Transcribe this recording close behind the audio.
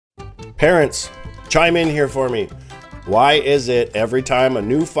Parents, chime in here for me. Why is it every time a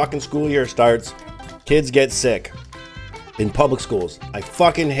new fucking school year starts, kids get sick in public schools? I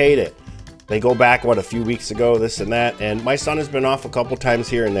fucking hate it. They go back, what, a few weeks ago, this and that, and my son has been off a couple times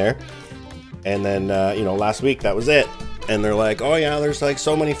here and there. And then, you know, last week, that was it. And they're like, oh yeah, there's like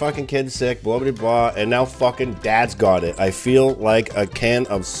so many fucking kids sick, blah, blah, blah. And now fucking dad's got it. I feel like a can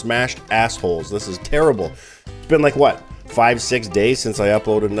of smashed assholes. This is terrible. It's been like, what, 5-6 days since I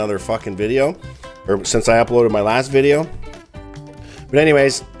uploaded another fucking video? Or since I uploaded my last video? But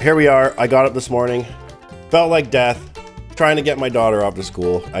anyways, here we are. I got up this morning. Felt like death. Trying to get my daughter off to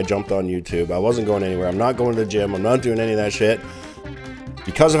school. I jumped on YouTube. I wasn't going anywhere. I'm not going to the gym. I'm not doing any of that shit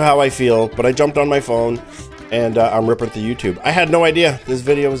because of how I feel. But I jumped on my phone and I'm ripping through YouTube. I had no idea this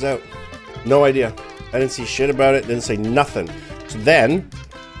video was out. No idea. I didn't see shit about it. Didn't say nothing. So then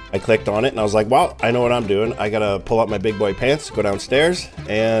I clicked on it and I was like, well, I know what I'm doing. I gotta pull up my big boy pants, go downstairs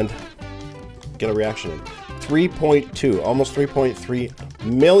and get a reaction in. 3.2, almost 3.3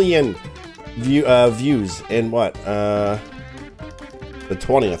 million views in what? The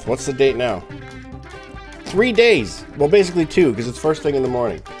 20th. What's the date now? 3 days. Well, basically 2, because it's first thing in the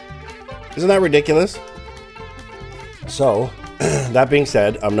morning. Isn't that ridiculous? So, that being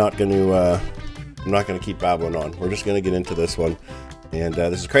said, I'm not gonna keep babbling on. We're just gonna get into this one, and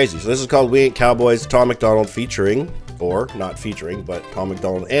this is crazy. So this is called "We Ain't Cowboys." Tom MacDonald featuring, or not featuring, but Tom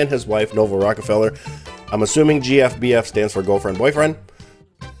MacDonald and his wife Nova Rockafeller. I'm assuming GFBF stands for girlfriend boyfriend.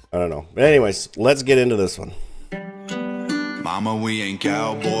 I don't know. But anyways, let's get into this one. Mama, we ain't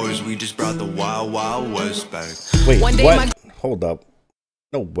cowboys. We just brought the wild, wild west back. Wait, what? Hold up.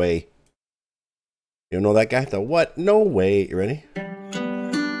 No way. You don't know that guy? The what? No way. You ready?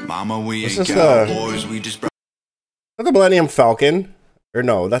 Mama, we ain't cowboys. We just brought the Millennium Falcon. Or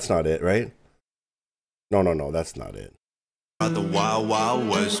no, that's not it, right? No, that's not it. The wild, wild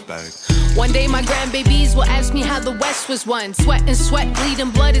west back. One day my grandbabies will ask me how the West was won. Sweat and sweat, bleeding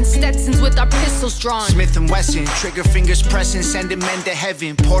blood and Stetsons with our pistols drawn. Smith and Wesson, trigger fingers pressing, sending men to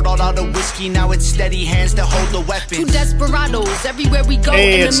heaven. Poured all the whiskey, now it's steady hands to hold the weapon. Two desperados, everywhere we go,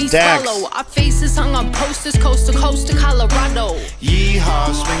 enemies follow. Our faces hung on posters, coast to Colorado.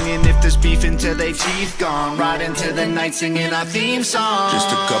 Yeehaw, swinging if there's beef until they've teeth gone. Right into the night singing our theme song.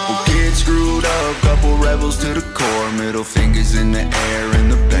 Just a couple kids screwed up, couple rebels to the core. Middle fingers in the air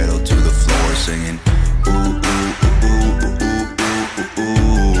and the pedal to the floor, singing ooh, ooh, ooh, ooh, ooh, ooh,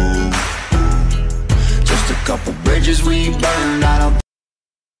 ooh. Just a couple bridges we burned.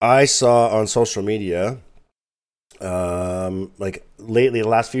 I saw on social media, like lately, the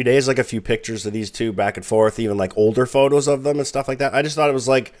last few days, like a few pictures of these two back and forth, even like older photos of them and stuff like that. I just thought it was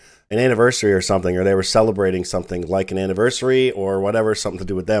like an anniversary or something, or they were celebrating something like an anniversary or whatever, something to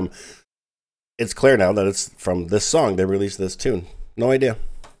do with them. It's clear now that it's from this song. They released this tune. No idea.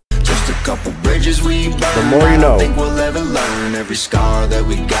 Just a couple bridges we burned. The more you know. I don't think we'll ever learn. Every scar that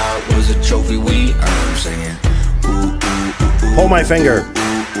we got was a trophy we earned. Singing ooh, ooh, ooh, hold my finger. Ooh,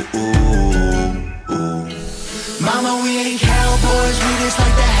 ooh, ooh, ooh. Mama, we ain't cowboys, we just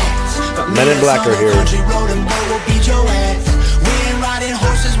like the hats. Men in Black are here. Country road and boy will beat your ass. We ain't riding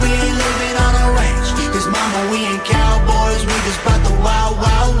horses, we ain't living on a ranch. Cause mama, we ain't cowboys, we just brought the wild,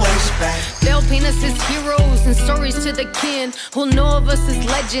 wild west back. They'll paint us as heroes and stories to the kin who'll know of us as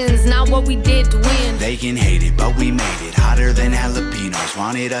legends, not what we did to win. They can hate it, but we made it hotter than jalapenos.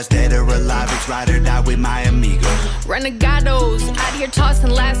 Wanted us dead or alive, it's ride or die with my amigo. Renegados, out here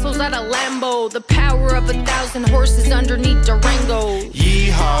tossing lassos at a Lambo. The power of 1,000 horses underneath Durango.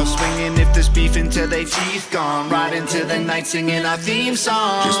 Yeehaw, swinging if there's beef until they teeth gone. Right into the night singing our theme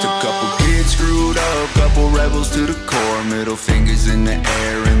song. Just a couple kids screwed up, couple rebels to the core. Middle fingers in the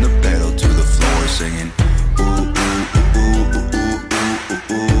air and the pedal to the floor, singing ooh, ooh, ooh, ooh, ooh,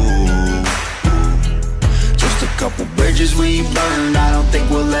 ooh, ooh. Just a couple bridges we burned. I don't think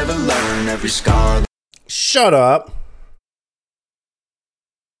we'll ever learn. Every scar. Shut up.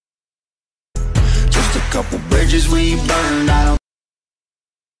 Just a couple bridges we burned. I don't.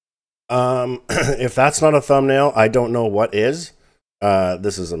 If that's not a thumbnail, I don't know what is.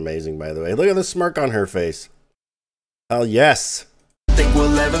 This is amazing, by the way. Look at the smirk on her face. Hell yes. Think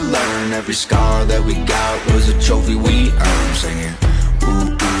we'll ever learn. Every scar that we got was a trophy we earned. Singing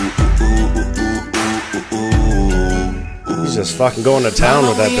ooh, ooh, ooh, ooh, ooh, ooh, ooh. He's just fucking going to town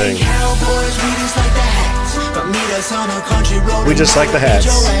with that thing. Cowboys, we just like the hats. But meet us on a country road. We just like the hats.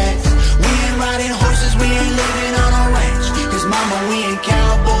 We ain't riding horses, we ain't living on a ranch. Cause mama, we ain't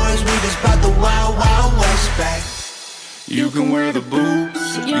cowboys, we just brought the wild, wild west back. You can wear the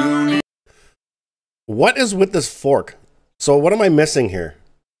boots. You don't need. What is with this fork? So what am I missing here?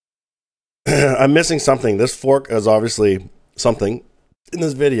 I'm missing something. This fork is obviously something in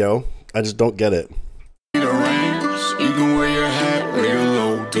this video. I just don't get it. You can wear your hat real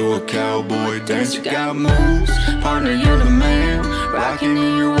low, do a cowboy dance. You got moves, partner, you're the man. Rocking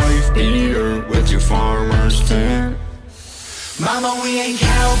in your wife beater with your farmer's tan. Mama, we ain't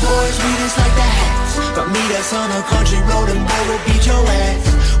cowboys, we just like the hats. But meet us on a country road and boy, we'll beat your ass.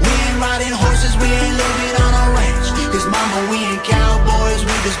 We ain't riding horses, we ain't living on a ranch. Cause mama, we ain't cowboys,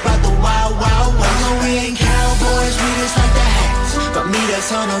 we just brought the wild, wild west. Mama, we ain't cowboys, we just like the hats. But meet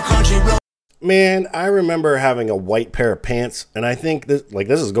us on a country road. Man, I remember having a white pair of pants, and I think this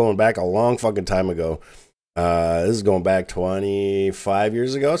is going back a long fucking time ago. This is going back 25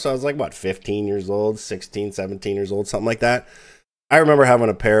 years ago, so I was like, what, 15 years old, 16, 17 years old, something like that. I remember having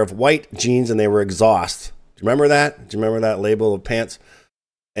a pair of white jeans, and they were exhaust. Do you remember that? Do you remember that label of pants?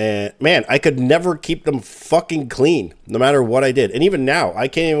 And, man, I could never keep them fucking clean, no matter what I did. And even now, I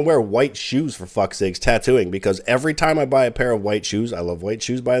can't even wear white shoes, for fuck's sakes, tattooing, because every time I buy a pair of white shoes, I love white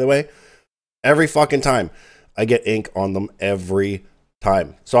shoes, by the way, every fucking time, I get ink on them every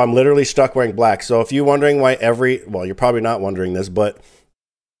time. So I'm literally stuck wearing black. So if you're wondering why well, you're probably not wondering this, but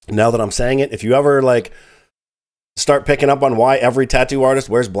now that I'm saying it, if you ever like start picking up on why every tattoo artist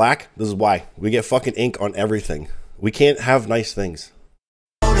wears black, this is why. We get fucking ink on everything. We can't have nice things.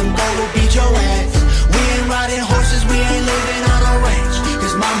 We ain't riding horses, we ain't living on a ranch.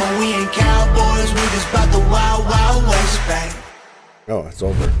 Cause mama, we ain't cowboys, we just brought the wild, wild west back. Oh, it's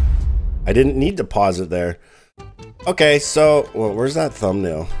over. I didn't need to pause it there. Okay, so, well, where's that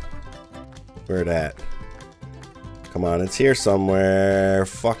thumbnail? Where it at? Come on, it's here somewhere.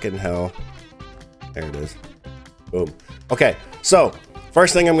 Fucking hell. There it is. Boom. Okay, so,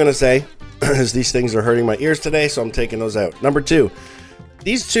 first thing I'm going to say is these things are hurting my ears today, so I'm taking those out. Number two,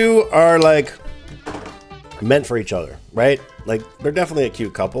 these two are, like, meant for each other, right? Like, they're definitely a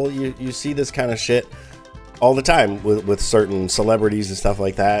cute couple. You see this kind of shit all the time with certain celebrities and stuff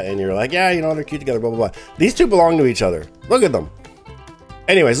like that, and you're like, yeah, you know, they're cute together, blah, blah, blah. These two belong to each other. Look at them.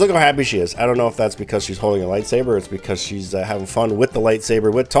 Anyways, look how happy she is. I don't know if that's because she's holding a lightsaber or it's because she's having fun with the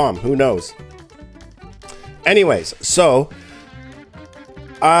lightsaber with Tom. Who knows? Anyways, so,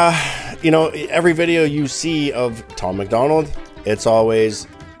 you know, every video you see of Tom MacDonald, it's always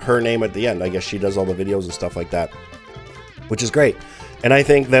her name at the end. I guess she does all the videos and stuff like that, which is great. And I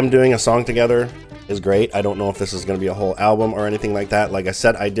think them doing a song together is great. I don't know if this is going to be a whole album or anything like that. Like I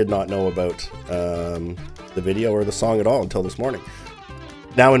said, I did not know about the video or the song at all until this morning.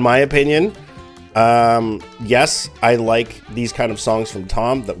 Now, in my opinion, yes, I like these kind of songs from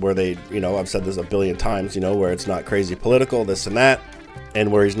Tom that where they, you know, I've said this a billion times, you know, where it's not crazy political, this and that,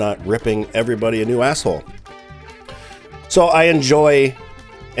 and where he's not ripping everybody a new asshole. So I enjoy,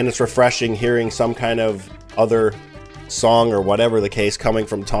 and it's refreshing hearing some kind of other song or whatever the case coming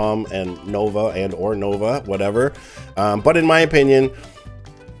from Tom and Nova or Nova, whatever. But in my opinion,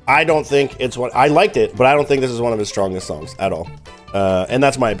 I don't think it's what I liked it, but I don't think this is one of his strongest songs at all. And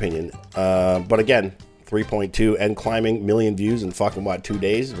that's my opinion. But again, 3.2 and climbing million views in fucking what, 2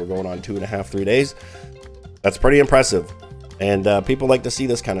 days? We're going on 2.5, 3 days. That's pretty impressive. And people like to see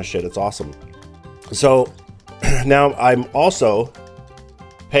this kind of shit. It's awesome. So now I'm also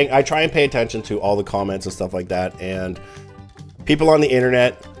I try and pay attention to all the comments and stuff like that, and people on the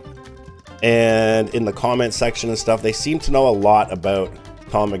internet and in the comment section and stuff, they seem to know a lot about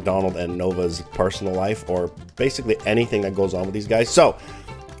Tom MacDonald and Nova's personal life, or basically anything that goes on with these guys. So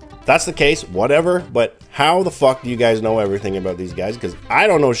if that's the case, whatever, but how the fuck do you guys know everything about these guys? Because I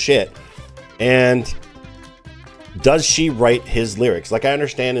don't know shit. And does she write his lyrics? Like, I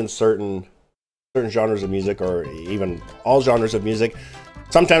understand in certain genres of music, or even all genres of music,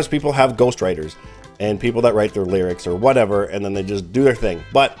 sometimes people have ghostwriters and people that write their lyrics or whatever, and then they just do their thing.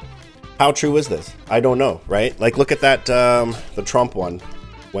 But how true is this? I don't know, right? Like, look at that, the Trump one,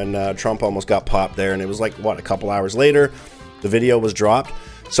 when Trump almost got popped there, and it was like, what, a couple hours later, the video was dropped.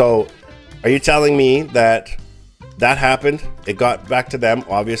 So are you telling me that that happened? It got back to them,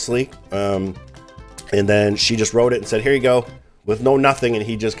 obviously, and then she just wrote it and said, here you go, with no nothing, and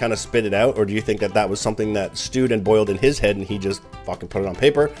he just kind of spit it out? Or do you think that that was something that stewed and boiled in his head and he just fucking put it on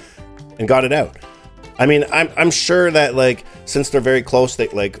paper and got it out? I mean, I'm sure that, like, since they're very close, they,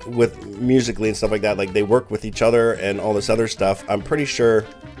 like, with musically and stuff like that, like, they work with each other and all this other stuff, I'm pretty sure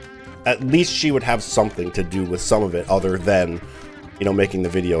at least she would have something to do with some of it other than, you know, making the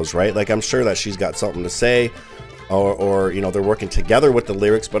videos, right? Like, I'm sure that she's got something to say, or you know, they're working together with the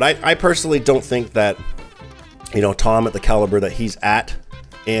lyrics. But I personally don't think that, you know, Tom at the caliber that he's at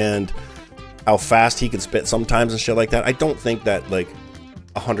and how fast he can spit sometimes and shit like that, I don't think that, like,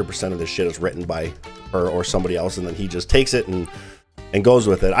 100% of this shit is written by her or somebody else, and then he just takes it and goes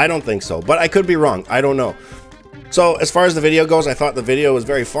with it. I don't think so, but I could be wrong. I don't know. So as far as the video goes, I thought the video was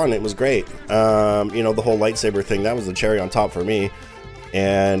very fun. It was great. You know, the whole lightsaber thing, that was the cherry on top for me.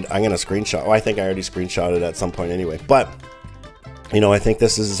 And I'm gonna screenshot. Oh, I think I already screenshotted at some point anyway. But you know, I think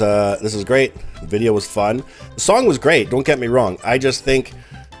this is great. The video was fun. The song was great. Don't get me wrong. I just think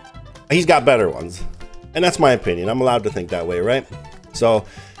he's got better ones, and that's my opinion. I'm allowed to think that way, right? So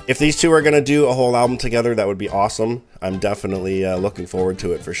if these two are gonna do a whole album together, that would be awesome. I'm definitely looking forward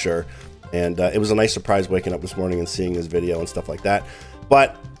to it for sure. And it was a nice surprise waking up this morning and seeing his video and stuff like that.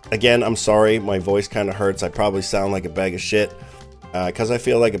 But again, I'm sorry, my voice kind of hurts. I probably sound like a bag of shit because I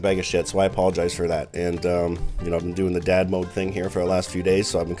feel like a bag of shit, so I apologize for that. And you know, I've been doing the dad mode thing here for the last few days,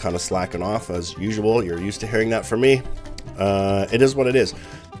 so I've been kind of slacking off as usual. You're used to hearing that from me. It is what it is.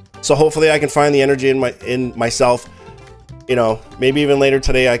 So hopefully I can find the energy in myself. You know, maybe even later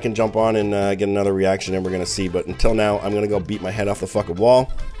today I can jump on and get another reaction, and we're gonna see. But until now, I'm gonna go beat my head off the fucking wall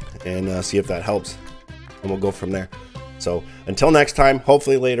and see if that helps, and we'll go from there. So until next time,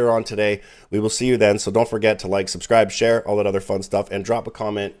 hopefully later on today, we will see you then. So don't forget to like, subscribe, share, all that other fun stuff, and drop a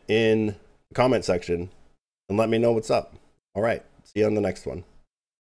comment in the comment section and let me know what's up. All right, see you on the next one.